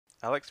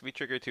Alex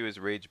V-Trigger 2 is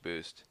Rage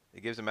Boost.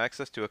 It gives him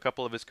access to a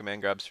couple of his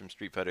command grabs from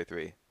Street Fighter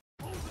 3.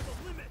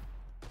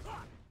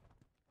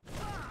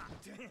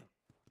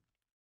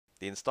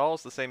 The install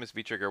is the same as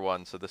V-Trigger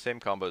 1, so the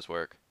same combos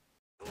work.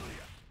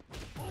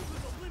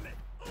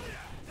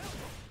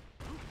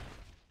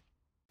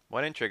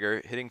 When in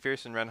trigger, hitting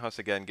Fierce and Roundhouse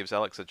again gives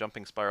Alex a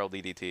jumping spiral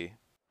DDT.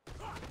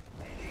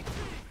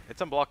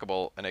 It's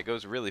unblockable, and it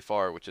goes really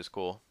far, which is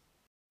cool.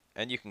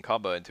 And you can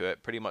combo into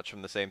it, pretty much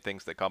from the same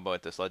things that combo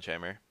into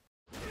Sledgehammer.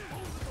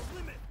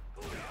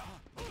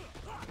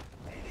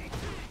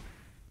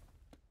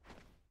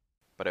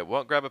 But it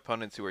won't grab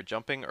opponents who are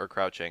jumping or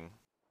crouching.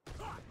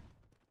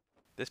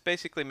 This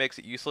basically makes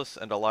it useless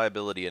and a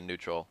liability in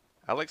neutral.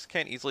 Alex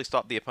can't easily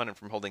stop the opponent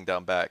from holding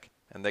down back,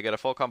 and they get a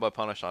full combo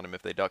punish on him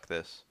if they duck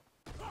this.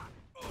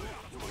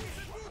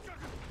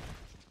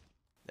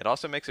 It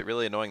also makes it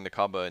really annoying to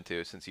combo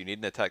into, since you need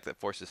an attack that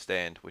forces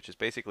stand, which is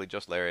basically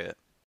just Lariat.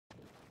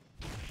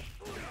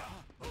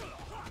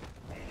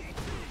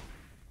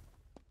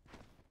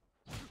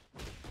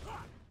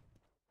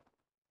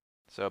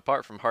 So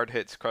apart from hard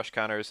hits, crush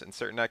counters, and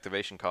certain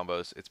activation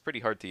combos, it's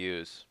pretty hard to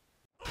use.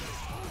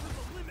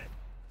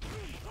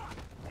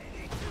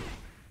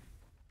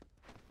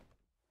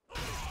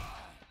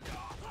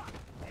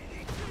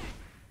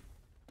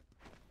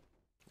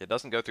 It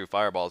doesn't go through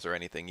fireballs or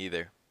anything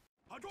either.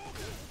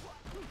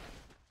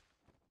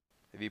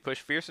 If you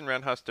push Fierce and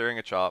Roundhouse during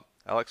a chop,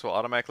 Alex will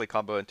automatically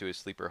combo into his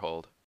sleeper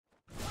hold.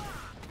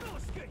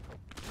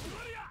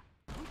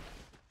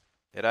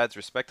 It adds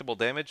respectable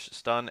damage,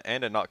 stun,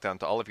 and a knockdown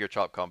to all of your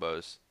chop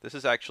combos. This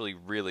is actually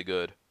really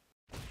good.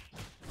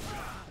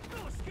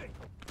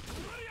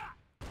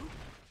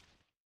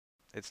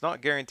 It's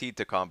not guaranteed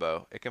to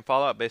combo. It can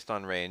fall out based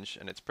on range,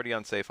 and it's pretty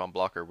unsafe on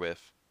block or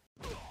whiff.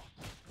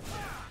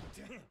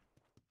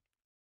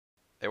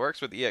 It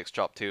works with EX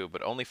chop too,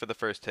 but only for the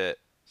first hit,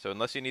 so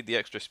unless you need the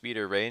extra speed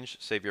or range,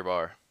 save your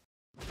bar.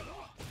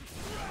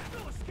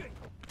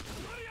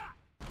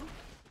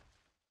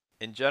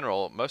 In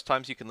general, most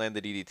times you can land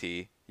the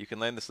DDT, you can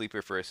land the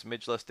sleeper for a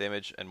smidge less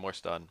damage and more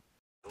stun.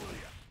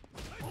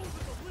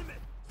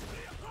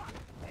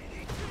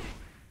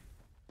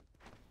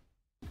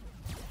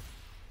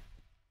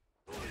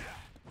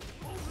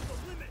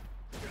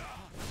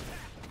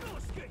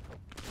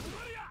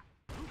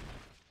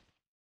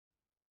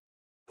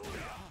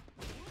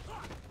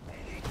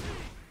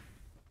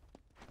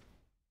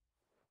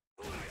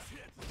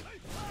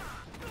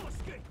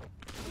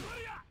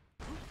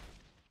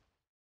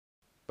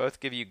 Both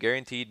give you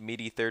guaranteed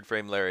meaty third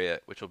frame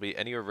Lariat, which will beat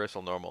any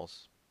reversal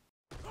normals.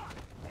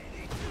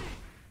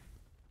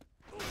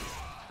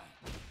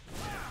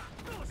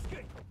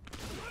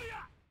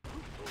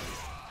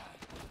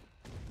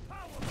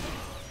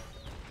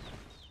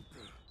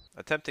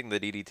 Attempting the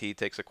DDT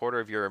takes a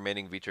quarter of your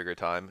remaining V-Trigger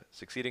time,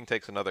 succeeding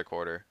takes another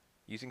quarter.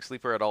 Using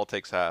Sleeper at all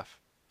takes half,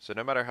 so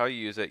no matter how you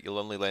use it, you'll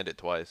only land it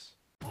twice.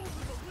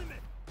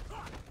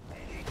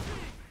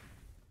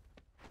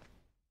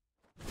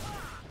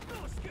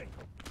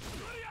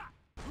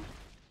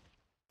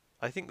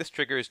 I think this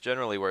trigger is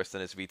generally worse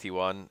than its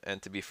VT1,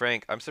 and to be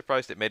frank, I'm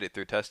surprised it made it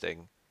through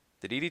testing.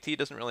 The DDT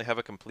doesn't really have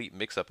a complete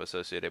mix-up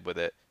associated with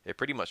it, it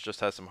pretty much just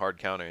has some hard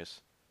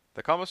counters.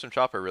 The combos from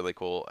Chop are really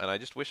cool, and I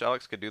just wish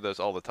Alex could do those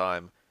all the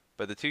time,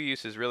 but the two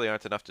uses really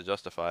aren't enough to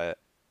justify it.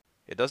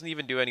 It doesn't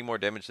even do any more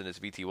damage than its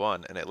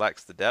VT1, and it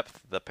lacks the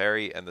depth, the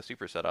parry, and the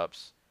super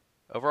setups.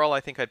 Overall,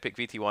 I think I'd pick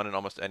VT1 in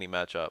almost any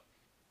matchup.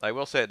 I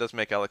will say it does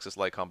make Alex's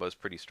light combos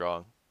pretty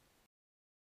strong.